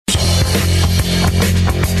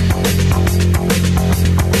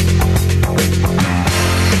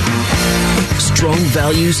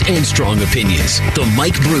values and strong opinions. The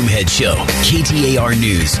Mike Broomhead Show. KTAR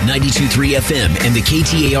News, 92.3 FM, and the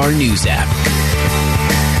KTAR News app.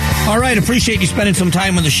 All right, appreciate you spending some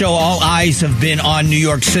time on the show. All eyes have been on New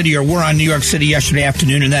York City, or were on New York City yesterday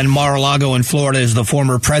afternoon, and then Mar-a-Lago in Florida as the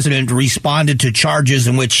former president responded to charges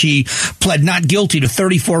in which he pled not guilty to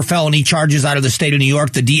 34 felony charges out of the state of New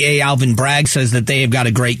York. The DA, Alvin Bragg, says that they have got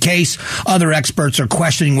a great case. Other experts are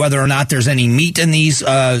questioning whether or not there's any meat in these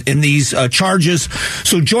charges.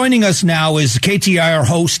 So joining us now is KTAR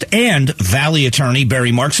host and Valley attorney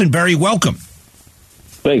Barry Markson. Barry, welcome.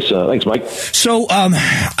 Thanks, Mike. So,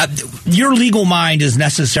 your legal mind is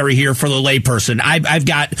necessary here for the layperson. I've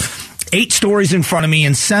got 8 stories in front of me,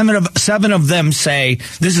 and seven of them say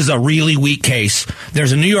this is a really weak case.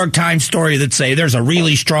 There's a New York Times story that say there's a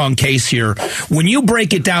really strong case here. When you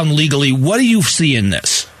break it down legally, what do you see in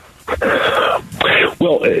this?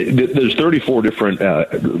 Well, there's 34 different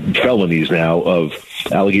felonies now of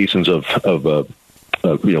allegations of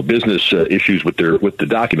business issues with the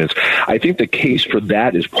documents. I think the case for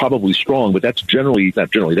that is probably strong, but that's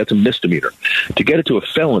that's a misdemeanor. To get it to a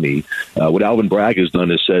felony, what Alvin Bragg has done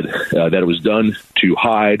is said that it was done to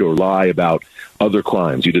hide or lie about other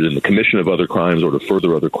crimes, either in the commission of other crimes or to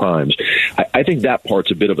further other crimes. I think that part's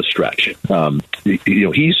a bit of a stretch.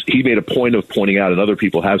 He made a point of pointing out, and other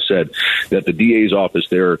people have said, that the DA's office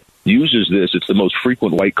there uses this. It's the most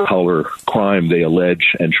frequent white-collar crime they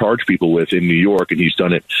allege and charge people with in New York, and he's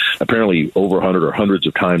done it apparently over 100 or hundreds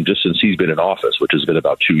of times just since he's been in office, which has been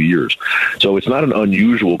about 2 years. So it's not an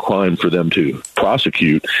unusual crime for them to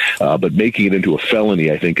prosecute, but making it into a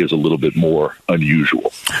felony, I think, is a little bit more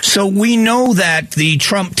unusual. So we know that the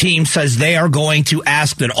Trump team says they are going to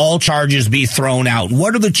ask that all charges be thrown out.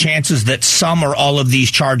 What are the chances that some or all of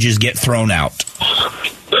these charges get thrown out?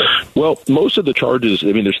 Well, most of the charges,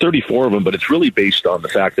 there's 34 of them, but it's really based on the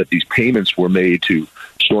fact that these payments were made to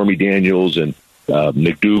Stormy Daniels and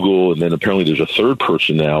McDougal, and then apparently there's a third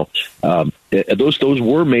person now. Those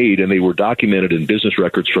were made, and they were documented in business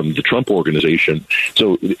records from the Trump organization.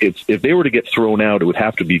 So if they were to get thrown out, it would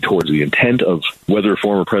have to be towards the intent of whether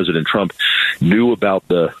former President Trump knew about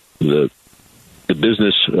the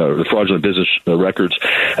business, the fraudulent business records,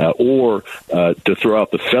 or to throw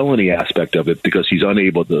out the felony aspect of it because he's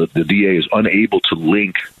unable, the DA is unable to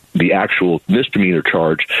link the actual misdemeanor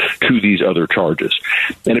charge to these other charges.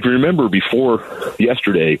 And if you remember before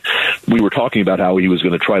yesterday, we were talking about how he was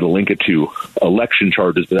going to try to link it to election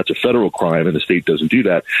charges, but that's a federal crime and the state doesn't do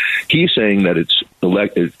that. He's saying that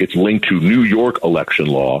it's linked to New York election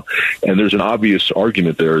law. And there's an obvious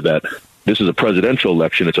argument there that this is a presidential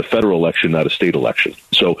election. It's a federal election, not a state election.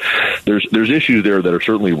 So there's issues there that are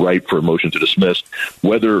certainly ripe for a motion to dismiss.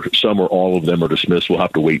 Whether some or all of them are dismissed, we'll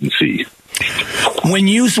have to wait and see.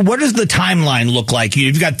 What does the timeline look like?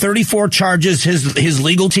 You've got 34 charges. His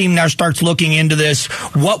legal team now starts looking into this.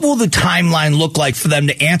 What will the timeline look like for them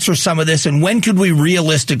to answer some of this? And when could we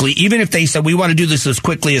realistically, even if they said we want to do this as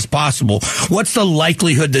quickly as possible, what's the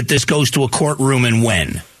likelihood that this goes to a courtroom and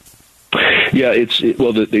when? Yeah,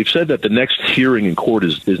 they've said that the next hearing in court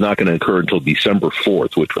is not going to occur until December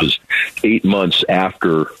 4th, which was 8 months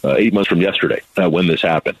from yesterday when this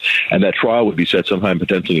happened. And that trial would be set sometime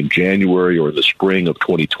potentially in January or the spring of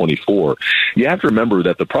 2024. You have to remember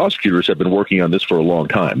that the prosecutors have been working on this for a long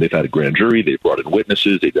time. They've had a grand jury. They've brought in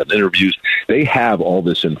witnesses. They've done interviews. They have all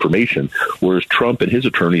this information, whereas Trump and his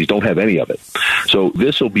attorneys don't have any of it. So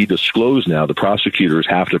this will be disclosed now. The prosecutors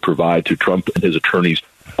have to provide to Trump and his attorneys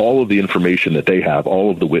all of the information that they have, all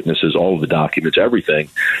of the witnesses, all of the documents, everything.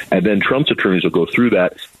 And then Trump's attorneys will go through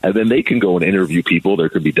that, and then they can go and interview people. There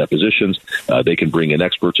could be depositions. They can bring in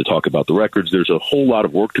experts to talk about the records. There's a whole lot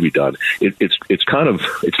of work to be done.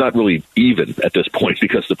 It's not really even at this point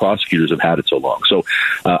because the prosecutors have had it so long. So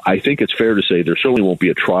I think it's fair to say there certainly won't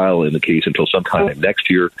be a trial in the case until sometime next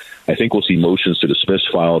year. I think we'll see motions to dismiss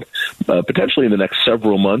filed potentially in the next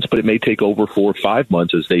several months, but it may take over 4 or 5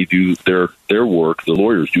 months as they do their work, the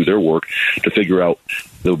lawyers do their work to figure out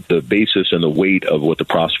the basis and the weight of what the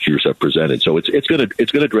prosecutors have presented. So it's going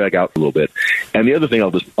to drag out a little bit. And the other thing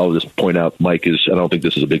I'll just point out, Mike, is I don't think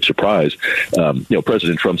this is a big surprise.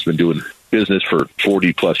 President Trump's been doing business for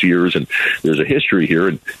 40 plus years, and there's a history here.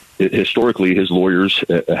 And historically, his lawyers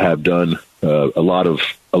have done a lot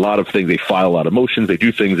of things. They file a lot of motions. They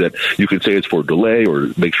do things that you could say it's for delay or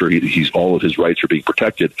make sure all of his rights are being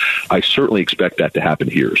protected. I certainly expect that to happen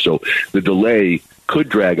here. So the delay could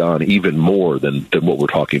drag on even more than what we're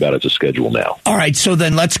talking about as a schedule now. All right, so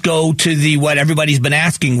then let's go to what everybody's been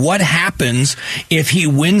asking. What happens if he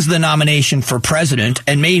wins the nomination for president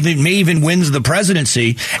and may even wins the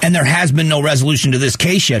presidency, and there has been no resolution to this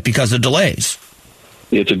case yet because of delays?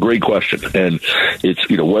 It's a great question, and it's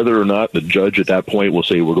whether or not the judge at that point will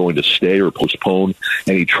say we're going to stay or postpone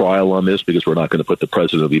any trial on this because we're not going to put the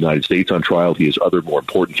president of the United States on trial. He has other more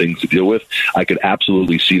important things to deal with. I could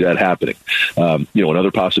absolutely see that happening.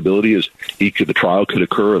 Another possibility is the trial could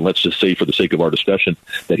occur, and let's just say for the sake of our discussion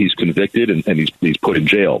that he's convicted and he's put in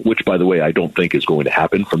jail, which, by the way, I don't think is going to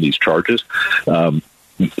happen from these charges.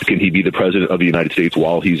 Can he be the president of the United States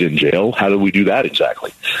while he's in jail? How do we do that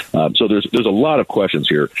exactly? So there's a lot of questions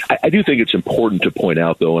here. I do think it's important to point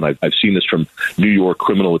out, though, and I've seen this from New York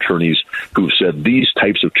criminal attorneys who've said these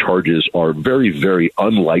types of charges are very, very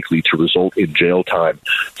unlikely to result in jail time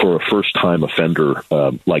for a first-time offender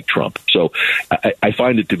like Trump. So I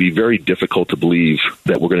find it to be very difficult to believe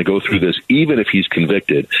that we're going to go through this, even if he's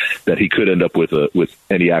convicted, that he could end up with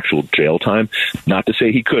any actual jail time. Not to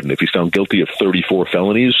say he couldn't. If he's found guilty of 34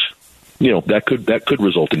 felonies, that could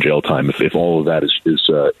result in jail time if all of that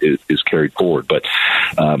is carried forward. But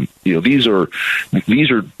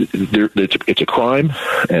it's a crime,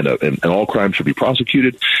 and all crimes should be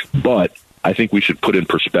prosecuted. But I think we should put in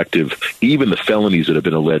perspective even the felonies that have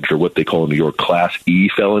been alleged, or what they call in New York Class E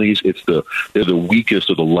felonies. They're the weakest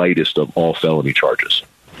or the lightest of all felony charges.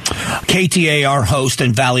 KTAR host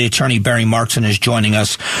and Valley attorney Barry Markson is joining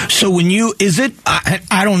us. So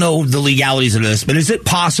I don't know the legalities of this, but is it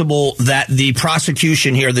possible that the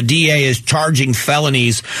prosecution here, the DA, is charging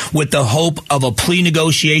felonies with the hope of a plea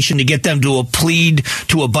negotiation to get them to plead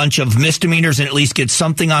to a bunch of misdemeanors and at least get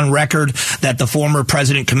something on record that the former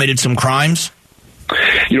president committed some crimes?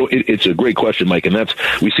 It's a great question, Mike, and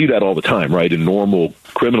we see that all the time, right? In normal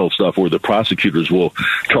criminal stuff, where the prosecutors will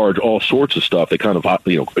charge all sorts of stuff. They kind of,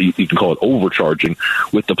 you can call it overcharging,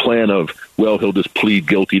 with the plan of, well, he'll just plead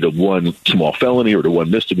guilty to one small felony or to one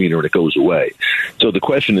misdemeanor, and it goes away. So the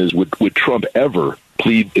question is, would Trump ever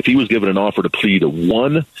plead, if he was given an offer to plead to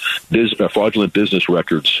one fraudulent business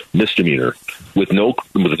records misdemeanor with no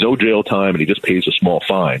jail time, and he just pays a small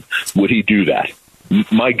fine? Would he do that?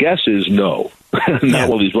 My guess is no. Not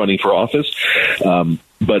while he's running for office,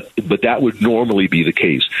 but that would normally be the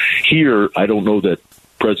case. Here, I don't know that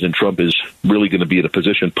President Trump is really going to be in a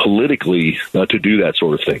position politically to do that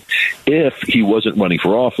sort of thing. If he wasn't running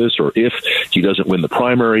for office, or if he doesn't win the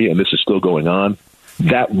primary and this is still going on,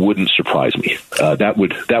 that wouldn't surprise me. That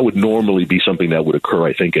would normally be something that would occur,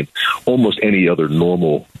 I think, in almost any other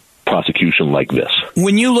normal prosecution like this.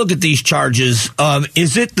 When you look at these charges,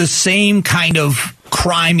 is it the same kind of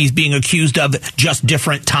crime he's being accused of, just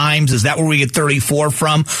different times? Is that where we get 34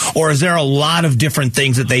 from? Or is there a lot of different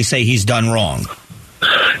things that they say he's done wrong?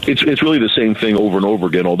 It's really the same thing over and over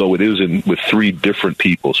again, although it is with three different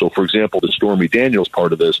people. So, for example, the Stormy Daniels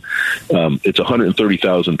part of this, it's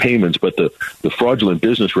 130,000 payments, but the fraudulent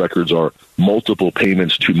business records are multiple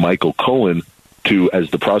payments to Michael Cohen, as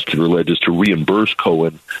the prosecutor alleges, to reimburse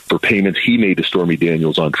Cohen for payments he made to Stormy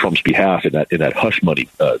Daniels on Trump's behalf in that hush money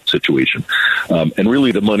situation. And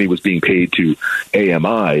really, the money was being paid to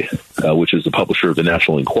AMI, which is the publisher of the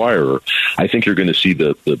National Enquirer. I think you're going to see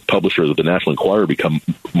the publisher of the National Enquirer become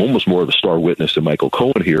almost more of a star witness to Michael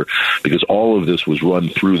Cohen here, because all of this was run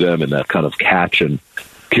through them in that kind of catch and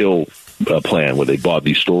kill plan where they bought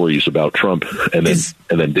these stories about Trump and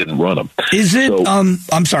then didn't run them. Is it?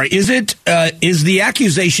 Is the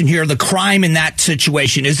accusation here, the crime in that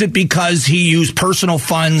situation? Is it because he used personal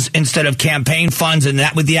funds instead of campaign funds, and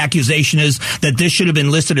that what the accusation is, that this should have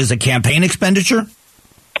been listed as a campaign expenditure?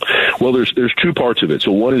 Well, there's two parts of it.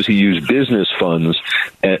 So one is he used business funds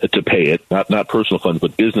to pay it, not personal funds,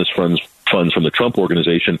 but business funds from the Trump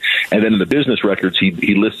organization. And then in the business records,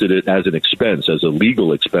 he listed it as an expense, as a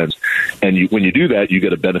legal expense. And when you do that, you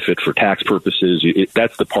get a benefit for tax purposes.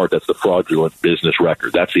 That's the part that's the fraudulent business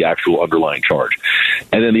record. That's the actual underlying charge.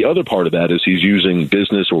 And then the other part of that is he's using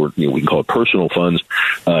business, or we can call it personal funds,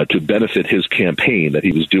 to benefit his campaign. That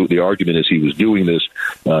he was the argument is he was doing this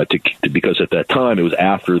because at that time it was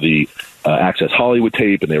after the Access Hollywood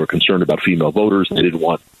tape, and they were concerned about female voters. They didn't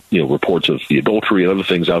want reports of the adultery and other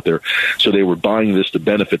things out there. So they were buying this to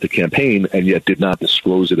benefit the campaign, and yet did not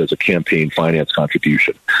disclose it as a campaign finance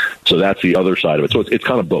contribution. So that's the other side of it. So it's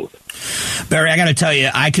kind of both. Barry, I got to tell you,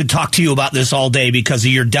 I could talk to you about this all day because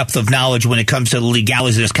of your depth of knowledge when it comes to the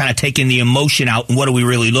legalities. It's kind of taking the emotion out and what are we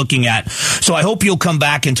really looking at. So I hope you'll come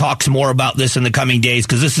back and talk some more about this in the coming days,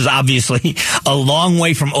 because this is obviously a long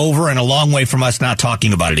way from over and a long way from us not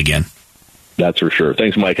talking about it again. That's for sure.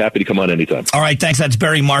 Thanks, Mike. Happy to come on anytime. All right, thanks. That's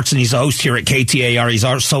Barry Markson. He's a host here at KTAR. He's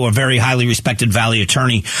also a very highly respected Valley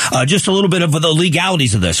attorney. Just a little bit of the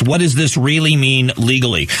legalities of this. What does this really mean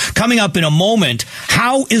legally? Coming up in a moment,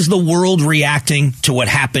 how is the world reacting to what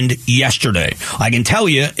happened yesterday? I can tell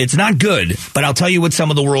you it's not good, but I'll tell you what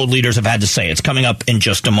some of the world leaders have had to say. It's coming up in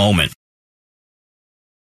just a moment.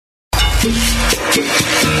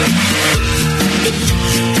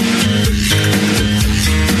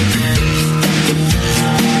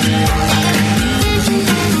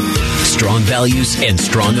 Strong values and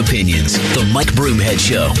strong opinions. The Mike Broomhead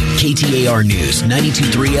Show. KTAR News,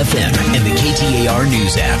 92.3 FM, and the KTAR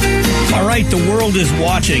News app. All right, the world is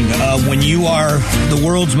watching. When you are the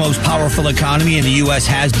world's most powerful economy, and the U.S.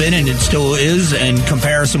 has been, and it still is, in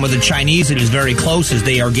comparison with the Chinese, it is very close as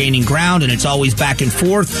they are gaining ground, and it's always back and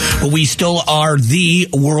forth, but we still are the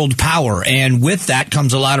world power. And with that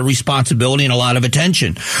comes a lot of responsibility and a lot of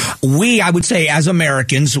attention. I would say, as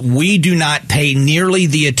Americans, we do not pay nearly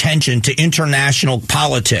the attention to international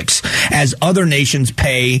politics as other nations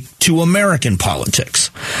pay to American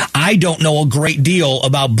politics. I don't know a great deal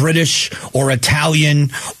about British or Italian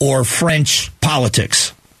or French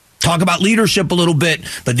politics. Talk about leadership a little bit,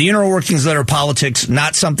 but the inner workings of their politics,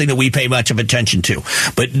 not something that we pay much of attention to.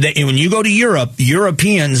 But when you go to Europe,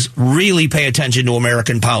 Europeans really pay attention to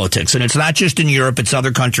American politics. And it's not just in Europe, it's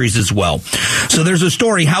other countries as well. So there's a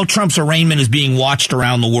story, how Trump's arraignment is being watched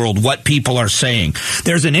around the world, what people are saying.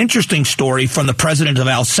 There's an interesting story from the president of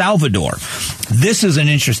El Salvador. This is an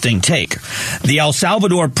interesting take. The El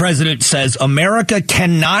Salvador president says America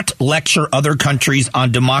cannot lecture other countries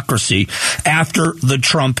on democracy after the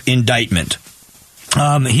Trump indictment.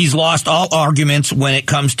 He's lost all arguments when it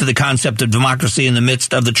comes to the concept of democracy in the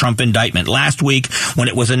midst of the Trump indictment. Last week, when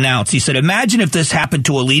it was announced, he said, imagine if this happened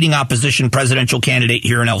to a leading opposition presidential candidate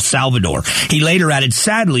here in El Salvador. He later added,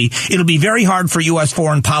 sadly, it'll be very hard for U.S.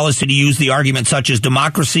 foreign policy to use the argument such as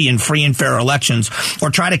democracy and free and fair elections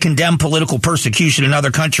or try to condemn political persecution in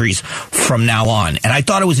other countries from now on. And I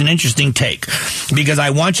thought it was an interesting take because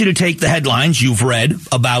I want you to take the headlines you've read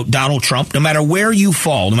about Donald Trump, no matter where you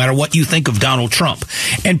fall, no matter what you think of Donald Trump,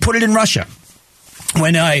 and put it in Russia.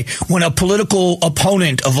 When a political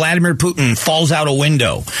opponent of Vladimir Putin falls out a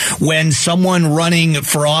window, when someone running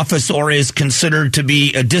for office or is considered to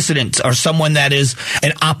be a dissident or someone that is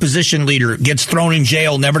an opposition leader gets thrown in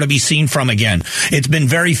jail, never to be seen from again. It's been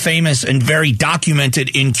very famous and very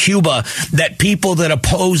documented in Cuba that people that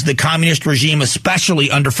oppose the communist regime, especially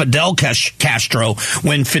under Fidel Castro,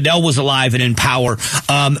 when Fidel was alive and in power,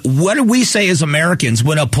 what do we say as Americans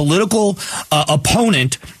when a political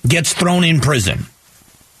opponent gets thrown in prison?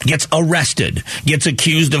 Gets arrested, gets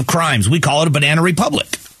accused of crimes? We call it a banana republic.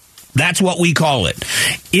 That's what we call it.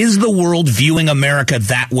 Is the world viewing America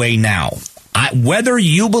that way now? Whether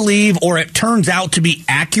you believe or it turns out to be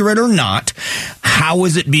accurate or not, how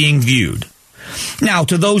is it being viewed? Now,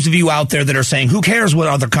 to those of you out there that are saying, who cares what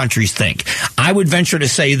other countries think? I would venture to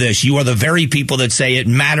say this. You are the very people that say it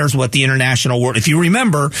matters what the international world. If you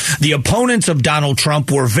remember, the opponents of Donald Trump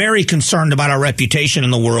were very concerned about our reputation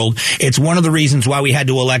in the world. It's one of the reasons why we had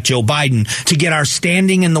to elect Joe Biden, to get our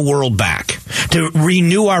standing in the world back, to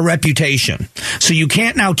renew our reputation. So you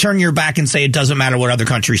can't now turn your back and say it doesn't matter what other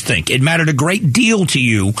countries think. It mattered a great deal to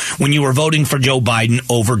you when you were voting for Joe Biden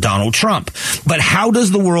over Donald Trump. But how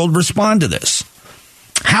does the world respond to this?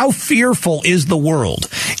 How fearful is the world?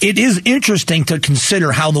 It is interesting to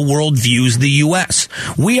consider how the world views the U.S.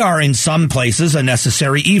 We are in some places a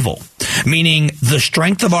necessary evil, meaning the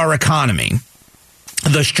strength of our economy,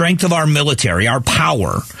 the strength of our military, our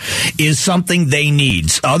power, is something they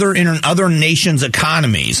need. Other nations'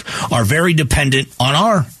 economies are very dependent on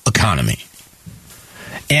our economy.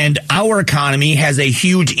 And our economy has a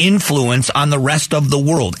huge influence on the rest of the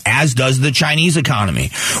world, as does the Chinese economy.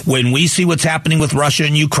 When we see what's happening with Russia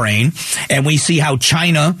and Ukraine, and we see how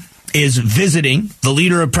China is visiting, the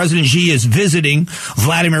leader of President Xi is visiting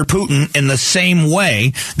Vladimir Putin in the same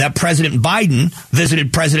way that President Biden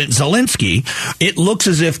visited President Zelensky, it looks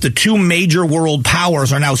as if the two major world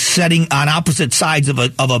powers are now sitting on opposite sides of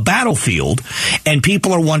a battlefield, and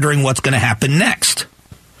people are wondering what's going to happen next.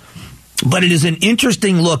 But it is an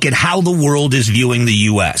interesting look at how the world is viewing the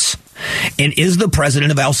U.S. And is the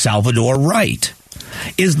president of El Salvador right?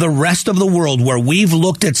 Is the rest of the world, where we've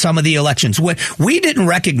looked at some of the elections, we didn't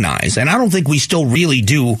recognize, and I don't think we still really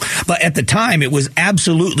do, but at the time it was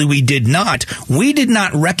absolutely we did not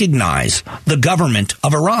recognize the government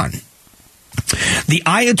of Iran. The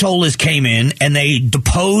Ayatollahs came in and they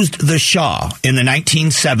deposed the Shah in the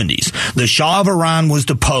 1970s. The Shah of Iran was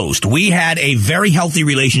deposed. We had a very healthy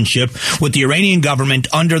relationship with the Iranian government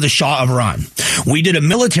under the Shah of Iran. We did a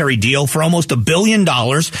military deal for almost $1 billion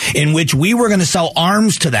in which we were going to sell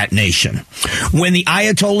arms to that nation. When the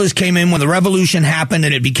Ayatollahs came in, when the revolution happened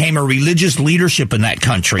and it became a religious leadership in that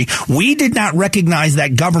country, we did not recognize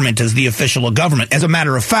that government as the official government. As a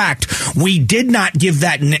matter of fact, we did not give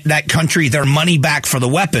that country their money back for the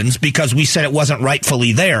weapons because we said it wasn't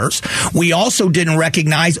rightfully theirs. We also didn't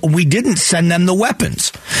we didn't send them the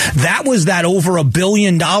weapons. That was that over $1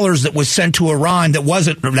 billion that was sent to Iran that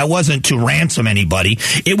wasn't to ransom anybody.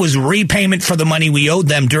 It was repayment for the money we owed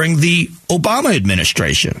them during the Obama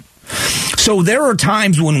administration. So there are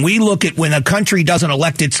times when we look at when a country doesn't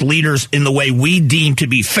elect its leaders in the way we deem to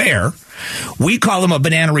be fair, we call them a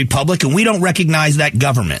banana republic and we don't recognize that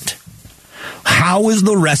government. How is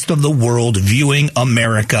the rest of the world viewing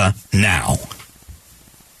America now?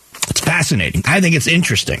 It's fascinating. I think it's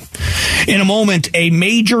interesting. In a moment, a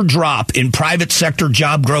major drop in private sector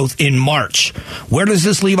job growth in March. Where does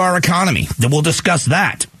this leave our economy? We'll discuss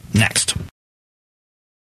that next.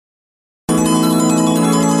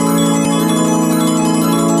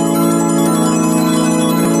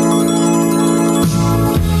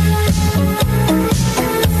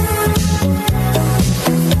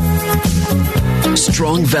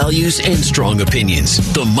 Strong values and strong opinions.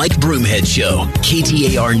 The Mike Broomhead Show.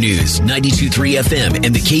 KTAR News, 92.3 FM,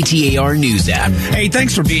 and the KTAR News app. Hey,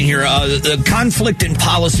 thanks for being here. The conflict in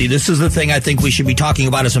policy. This is the thing I think we should be talking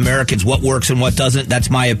about as Americans. What works and what doesn't. That's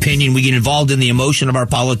my opinion. We get involved in the emotion of our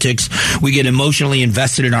politics. We get emotionally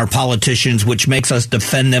invested in our politicians, which makes us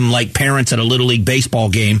defend them like parents at a Little League baseball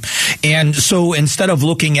game. And so instead of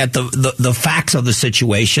looking at the facts of the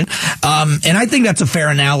situation, and I think that's a fair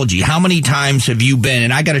analogy. How many times have you been,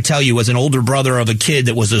 and I got to tell you, as an older brother of a kid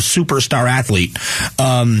that was a superstar athlete,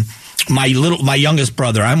 my youngest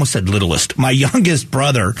brother, I almost said littlest, my youngest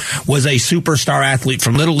brother was a superstar athlete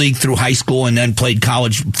from Little League through high school and then played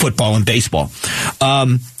college football and baseball.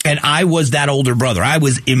 And I was that older brother. I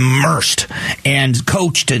was immersed and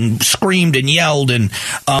coached and screamed and yelled and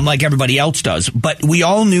like everybody else does. But we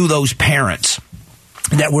all knew those parents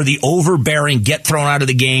that were the overbearing, get thrown out of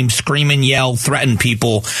the game, scream and yell, threaten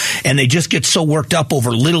people, and they just get so worked up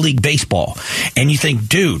over Little League baseball. And you think,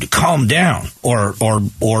 dude, calm down, or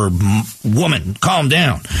woman, calm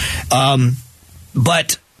down.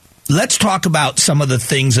 But let's talk about some of the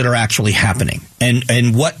things that are actually happening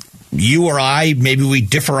and what you or I, maybe we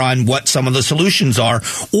differ on what some of the solutions are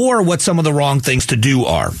or what some of the wrong things to do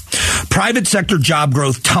are. Private sector job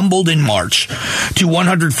growth tumbled in March to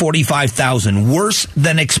 145,000, worse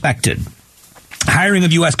than expected. Hiring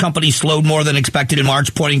of U.S. companies slowed more than expected in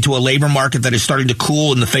March, pointing to a labor market that is starting to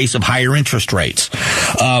cool in the face of higher interest rates.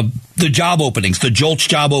 The job openings, the JOLTS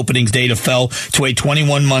job openings data fell to a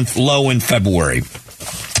 21-month low in February.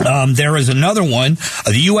 There is another one.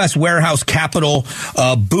 The U.S. warehouse capital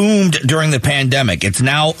boomed during the pandemic. It's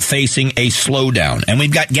now facing a slowdown. And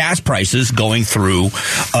we've got gas prices going through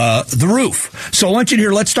the roof. So I want you to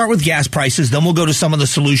hear, let's start with gas prices. Then we'll go to some of the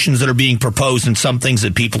solutions that are being proposed and some things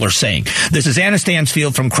that people are saying. This is Anna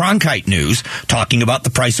Stansfield from Cronkite News talking about the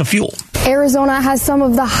price of fuel. Arizona has some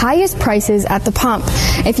of the highest prices at the pump.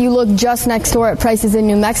 If you look just next door at prices in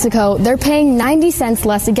New Mexico, they're paying 90 cents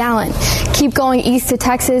less a gallon. Keep going east to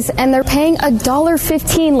Texas, and they're paying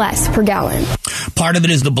 $1.15 less per gallon. Part of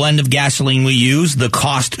it is the blend of gasoline we use, the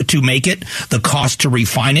cost to make it, the cost to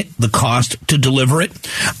refine it, the cost to deliver it.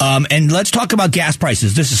 And let's talk about gas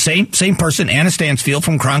prices. This is same person, Anna Stansfield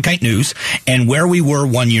from Cronkite News, and where we were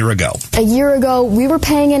 1 year ago. A year ago, we were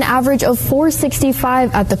paying an average of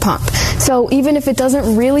 $4.65 at the pump. So even if it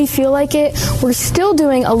doesn't really feel like it, we're still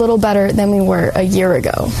doing a little better than we were a year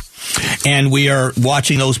ago. And we are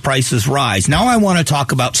watching those prices rise. Now I want to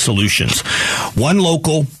talk about solutions. One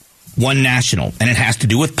local, one national, and it has to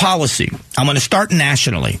do with policy. I'm going to start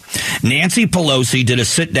nationally. Nancy Pelosi did a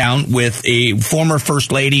sit-down with a former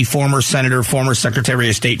First Lady, former Senator, former Secretary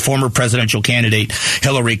of State, former presidential candidate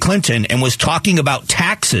Hillary Clinton, and was talking about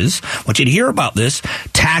taxes. I want you to hear about this.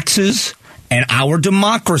 Taxes and our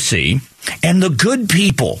democracy and the good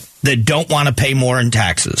people that don't want to pay more in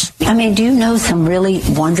taxes. I mean, do you know some really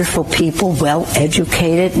wonderful people,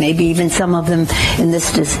 well-educated, maybe even some of them in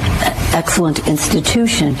this excellent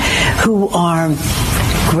institution, who are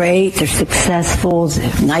great, they're successful,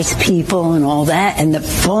 they're nice people and all that, and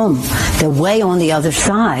they're way on the other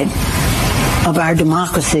side of our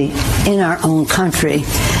democracy in our own country.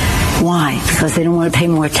 Why? Because they don't want to pay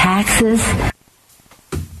more taxes?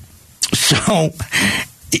 So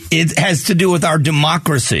it has to do with our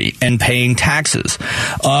democracy and paying taxes.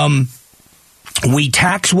 We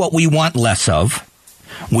tax what we want less of.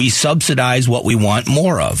 We subsidize what we want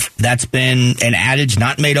more of. That's been an adage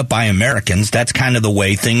not made up by Americans. That's kind of the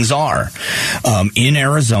way things are. In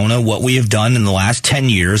Arizona, what we have done in the last 10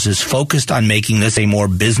 years is focused on making this a more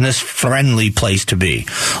business-friendly place to be.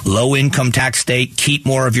 Low-income tax state, keep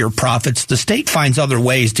more of your profits. The state finds other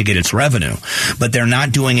ways to get its revenue, but they're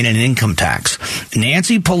not doing it in income tax.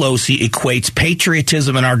 Nancy Pelosi equates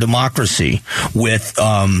patriotism in our democracy with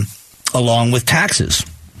along with taxes.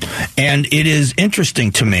 And it is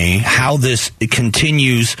interesting to me how this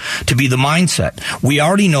continues to be the mindset. We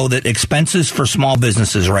already know that expenses for small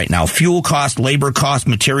businesses right now, fuel cost, labor cost,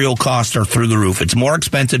 material costs are through the roof. It's more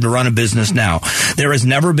expensive to run a business now. There has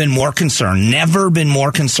never been more concern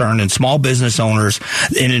in small business owners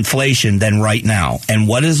in inflation than right now. And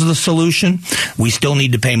what is the solution? We still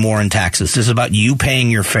need to pay more in taxes. This is about you paying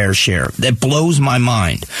your fair share. That blows my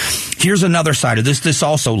mind. Here's another side of this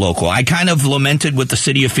also local. I kind of lamented with the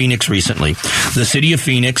city of Phoenix recently. The city of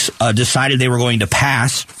Phoenix decided they were going to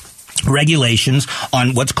pass regulations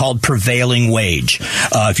on what's called prevailing wage.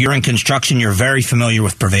 If you're in construction, you're very familiar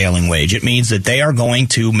with prevailing wage. It means that they are going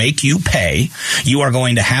to make you pay. You are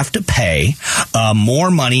going to have to pay more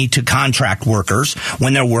money to contract workers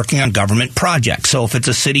when they're working on government projects. So if it's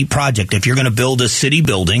a city project, if you're going to build a city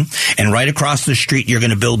building and right across the street you're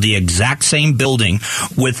going to build the exact same building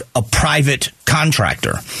with a private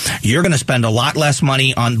contractor, you're going to spend a lot less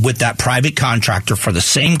money with that private contractor for the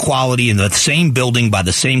same quality in the same building by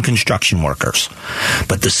the same construction workers.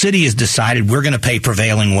 But the city has decided we're going to pay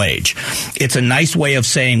prevailing wage. It's a nice way of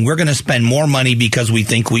saying we're going to spend more money because we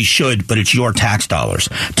think we should, but it's your tax dollars.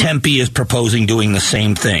 Tempe is proposing doing the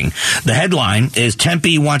same thing. The headline is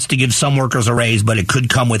Tempe wants to give some workers a raise, but it could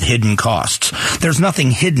come with hidden costs. There's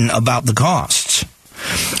nothing hidden about the costs.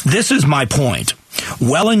 This is my point.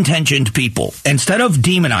 Well-intentioned people, instead of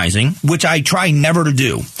demonizing, which I try never to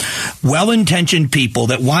do, well-intentioned people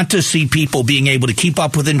that want to see people being able to keep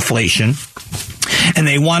up with inflation, and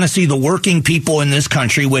they want to see the working people in this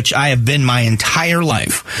country, which I have been my entire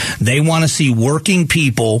life, they want to see working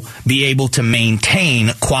people be able to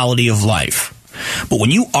maintain quality of life. But when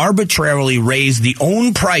you arbitrarily raise the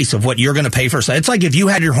own price of what you're going to pay for, it's like if you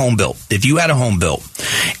had your home built, if you had a home built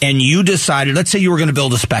and you decided, let's say you were going to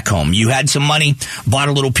build a spec home. You had some money, bought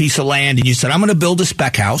a little piece of land, and you said, I'm going to build a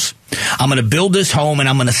spec house. I'm going to build this home and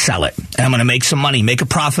I'm going to sell it. And I'm going to make some money, make a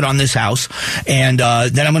profit on this house. And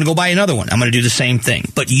then I'm going to go buy another one. I'm going to do the same thing.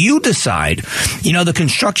 But you decide, the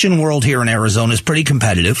construction world here in Arizona is pretty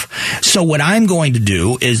competitive. So what I'm going to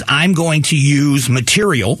do is I'm going to use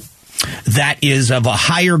material that is of a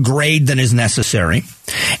higher grade than is necessary.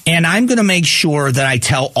 And I'm going to make sure that I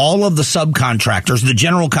tell all of the subcontractors, the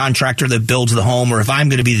general contractor that builds the home, or if I'm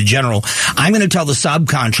going to be the general, I'm going to tell the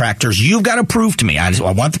subcontractors, you've got to prove to me, I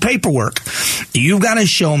want the paperwork, you've got to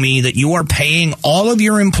show me that you are paying all of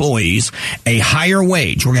your employees a higher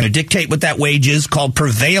wage. We're going to dictate what that wage is, called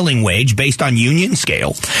prevailing wage, based on union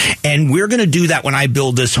scale. And we're going to do that when I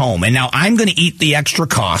build this home. And now I'm going to eat the extra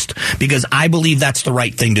cost because I believe that's the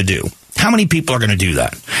right thing to do. How many people are going to do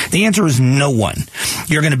that? The answer is no one.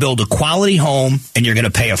 You're going to build a quality home and you're going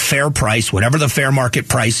to pay a fair price, whatever the fair market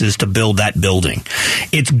price is to build that building.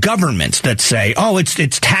 It's governments that say,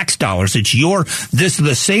 it's tax dollars. It's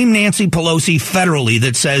the same Nancy Pelosi federally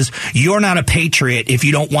that says you're not a patriot if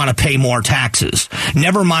you don't want to pay more taxes.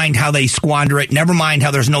 Never mind how they squander it. Never mind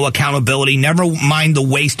how there's no accountability. Never mind the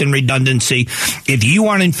waste and redundancy. If you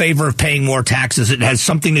aren't in favor of paying more taxes, it has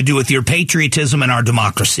something to do with your patriotism and our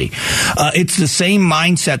democracy. It's the same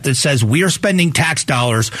mindset that says we are spending tax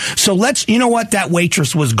dollars. So that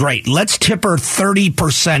waitress was great. Let's tip her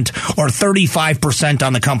 30% or 35%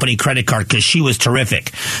 on the company credit card because she was terrific.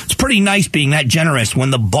 It's pretty nice being that generous when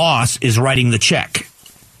the boss is writing the check.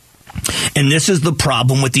 And this is the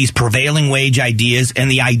problem with these prevailing wage ideas and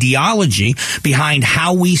the ideology behind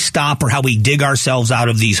how we stop or how we dig ourselves out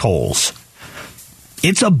of these holes.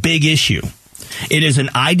 It's a big issue. It is an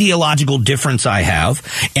ideological difference I have,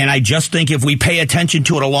 and I just think if we pay attention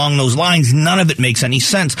to it along those lines, none of it makes any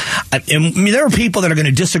sense. There are people that are going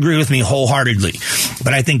to disagree with me wholeheartedly,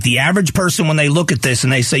 but I think the average person, when they look at this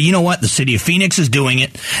and they say, you know what, the city of Phoenix is doing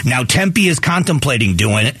it, now Tempe is contemplating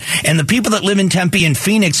doing it, and the people that live in Tempe and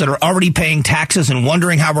Phoenix that are already paying taxes and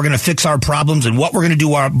wondering how we're going to fix our problems and what we're going to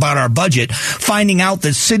do about our budget, finding out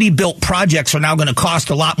that city-built projects are now going to cost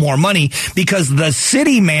a lot more money because the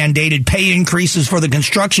city mandated pay increases for the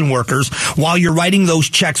construction workers while you're writing those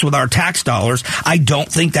checks with our tax dollars. I don't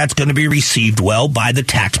think that's going to be received well by the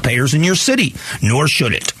taxpayers in your city, nor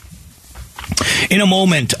should it. In a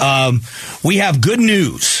moment, we have good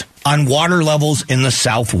news on water levels in the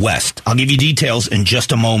Southwest. I'll give you details in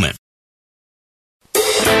just a moment.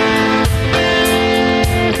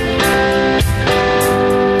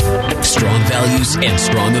 Strong values and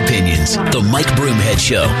strong opinions. The Mike Broomhead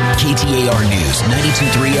Show. KTAR News,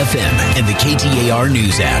 92.3 FM, and the KTAR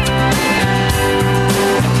News app.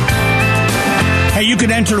 Hey, you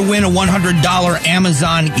could enter to win a $100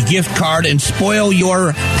 Amazon gift card and spoil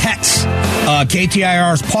your pets.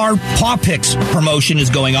 KTAR's Paw Picks promotion is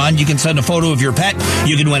going on. You can send a photo of your pet.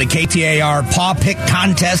 You can win a KTAR Paw Pick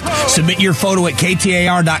contest. Submit your photo at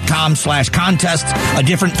ktar.com/contest. A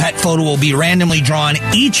different pet photo will be randomly drawn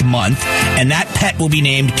each month, and that pet will be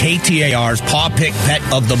named KTAR's Paw Pick Pet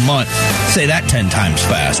of the Month. Say that 10 times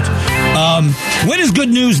fast. When is good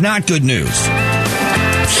news not good news?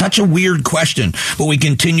 Such a weird question, but we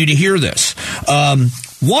continue to hear this.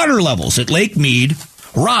 Water levels at Lake Mead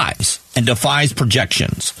rise and defies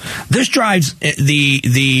projections. This drives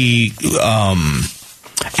the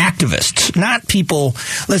activists, not people.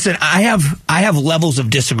 Listen, I have levels of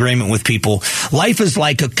disagreement with people. Life is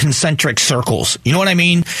like a concentric circles. You know what I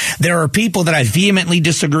mean? There are people that I vehemently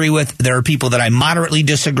disagree with. There are people that I moderately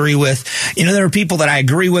disagree with. You know, there are people that I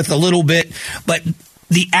agree with a little bit, but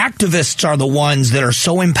the activists are the ones that are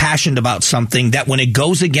so impassioned about something that when it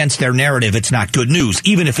goes against their narrative, it's not good news,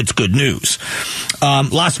 even if it's good news.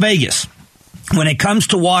 Las Vegas. When it comes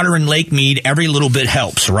to water in Lake Mead, every little bit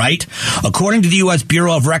helps, right? According to the U.S.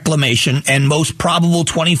 Bureau of Reclamation and most probable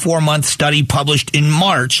 24-month study published in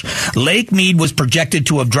March, Lake Mead was projected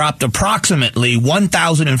to have dropped approximately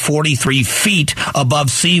 1,043 feet above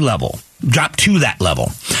sea level. Dropped to that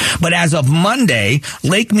level. But as of Monday,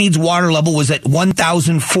 Lake Mead's water level was at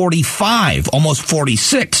 1,045, almost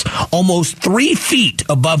 46, almost 3 feet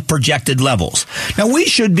above projected levels. Now, we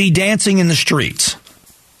should be dancing in the streets.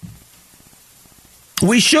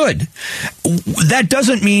 We should. That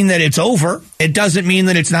doesn't mean that it's over. It doesn't mean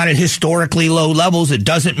that it's not at historically low levels. It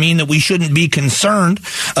doesn't mean that we shouldn't be concerned,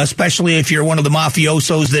 especially if you're one of the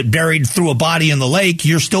mafiosos that buried through a body in the lake.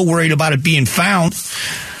 You're still worried about it being found.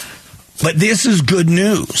 But this is good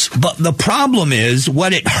news. But the problem is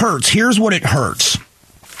what it hurts. Here's what it hurts.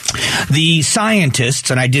 The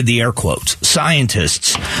scientists, and I did the air quotes,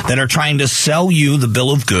 scientists that are trying to sell you the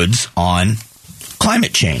bill of goods on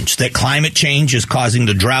climate change, that climate change is causing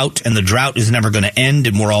the drought and the drought is never going to end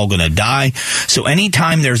and we're all going to die. So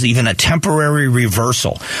anytime there's even a temporary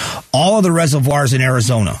reversal, all of the reservoirs in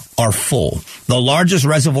Arizona are full. The largest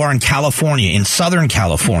reservoir in California, in Southern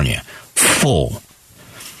California, full.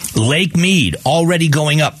 Lake Mead already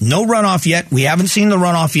going up. No runoff yet. We haven't seen the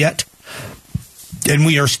runoff yet. And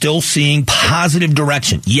we are still seeing positive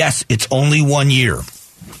direction. Yes, it's only 1 year,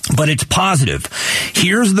 but it's positive.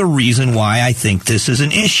 Here's the reason why I think this is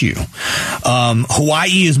an issue.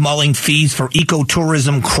 Hawaii is mulling fees for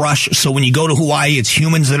ecotourism crush. So when you go to Hawaii, it's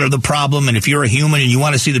humans that are the problem. And if you're a human and you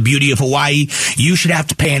want to see the beauty of Hawaii, you should have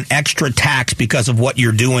to pay an extra tax because of what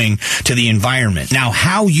you're doing to the environment. Now,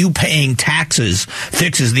 how you paying taxes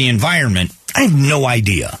fixes the environment, I have no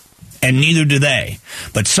idea. And neither do they.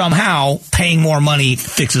 But somehow, paying more money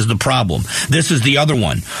fixes the problem. This is the other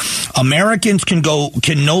one. Americans can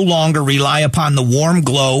no longer rely upon the warm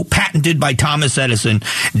glow patented by Thomas Edison,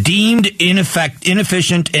 deemed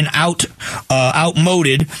inefficient and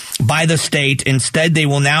outmoded by the state. Instead, they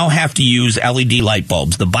will now have to use LED light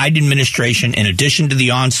bulbs. The Biden administration, in addition to the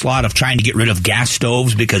onslaught of trying to get rid of gas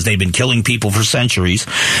stoves because they've been killing people for centuries,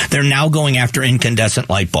 they're now going after incandescent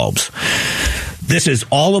light bulbs. This is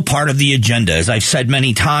all a part of the agenda. As I've said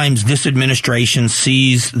many times, this administration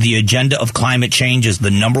sees the agenda of climate change as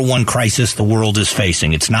the number one crisis the world is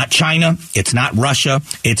facing. It's not China. It's not Russia.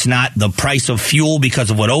 It's not the price of fuel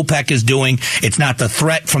because of what OPEC is doing. It's not the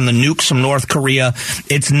threat from the nukes from North Korea.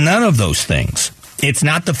 It's none of those things. It's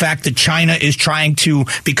not the fact that China is trying to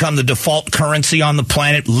become the default currency on the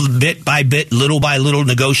planet bit by bit, little by little,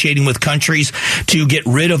 negotiating with countries to get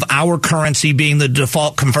rid of our currency being the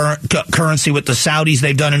default currency with the Saudis.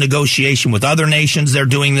 They've done a negotiation with other nations. They're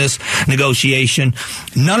doing this negotiation.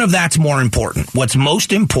 None of that's more important. What's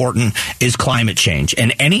most important is climate change.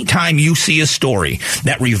 And anytime you see a story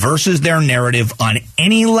that reverses their narrative on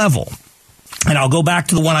any level, and I'll go back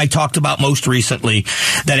to the one I talked about most recently,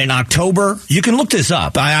 that in October, you can look this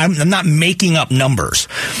up. I'm not making up numbers.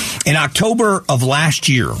 In October of last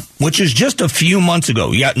year, which is just a few months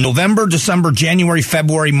ago, you got November, December, January,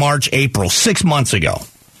 February, March, April, 6 months ago.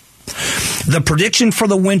 The prediction for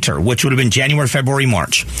the winter, which would have been January, February,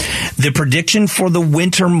 March, the prediction for the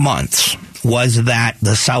winter months was that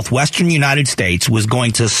the southwestern United States was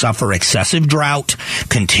going to suffer excessive drought,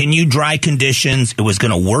 continued dry conditions. It was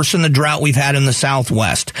going to worsen the drought we've had in the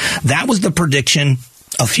Southwest. That was the prediction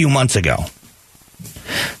a few months ago.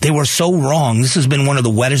 They were so wrong. This has been one of the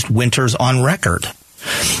wettest winters on record.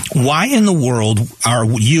 Why in the world are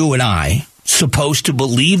you and I supposed to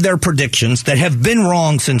believe their predictions that have been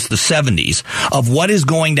wrong since the 70s of what is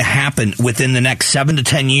going to happen within the next 7 to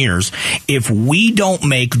 10 years if we don't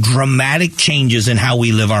make dramatic changes in how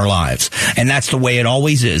we live our lives? And that's the way it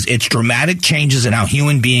always is. It's dramatic changes in how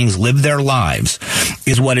human beings live their lives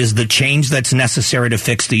is what is the change that's necessary to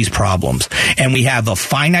fix these problems. And we have a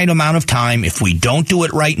finite amount of time. If we don't do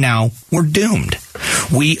it right now, we're doomed.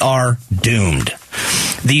 We are doomed.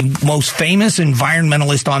 The most famous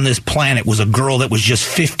environmentalist on this planet was a girl that was just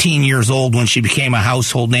 15 years old when she became a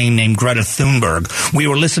household name named Greta Thunberg. We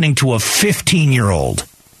were listening to a 15-year-old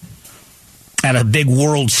at a big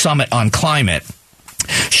world summit on climate.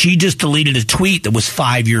 She just deleted a tweet that was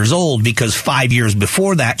 5 years old because 5 years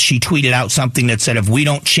before that, she tweeted out something that said, if we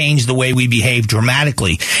don't change the way we behave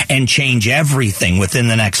dramatically and change everything within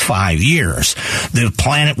the next 5 years, the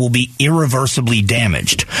planet will be irreversibly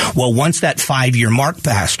damaged. Well, once that 5-year mark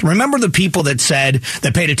passed, remember the people that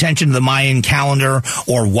paid attention to the Mayan calendar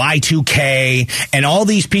or Y2K and all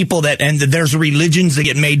these people and there's religions that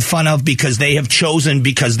get made fun of because they have chosen,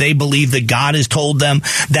 because they believe that God has told them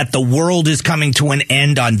that the world is coming to an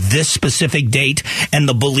end on this specific date, and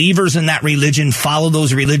the believers in that religion follow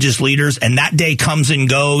those religious leaders, and that day comes and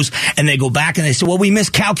goes, and they go back and they say, well, we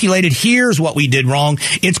miscalculated. Here's what we did wrong.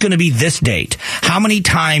 It's going to be this date. How many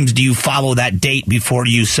times do you follow that date before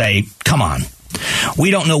you say, come on?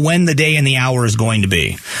 We don't know when the day and the hour is going to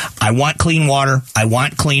be. I want clean water. I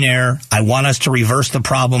want clean air. I want us to reverse the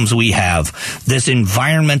problems we have. This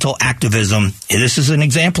environmental activism, this is an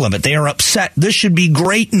example of it. They are upset. This should be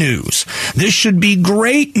great news. This should be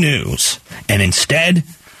great news. And instead,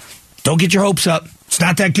 don't get your hopes up. It's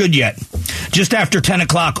not that good yet. Just after 10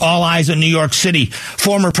 o'clock, all eyes on New York City.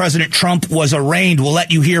 Former President Trump was arraigned. We'll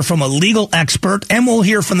let you hear from a legal expert, and we'll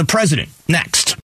hear from the president next.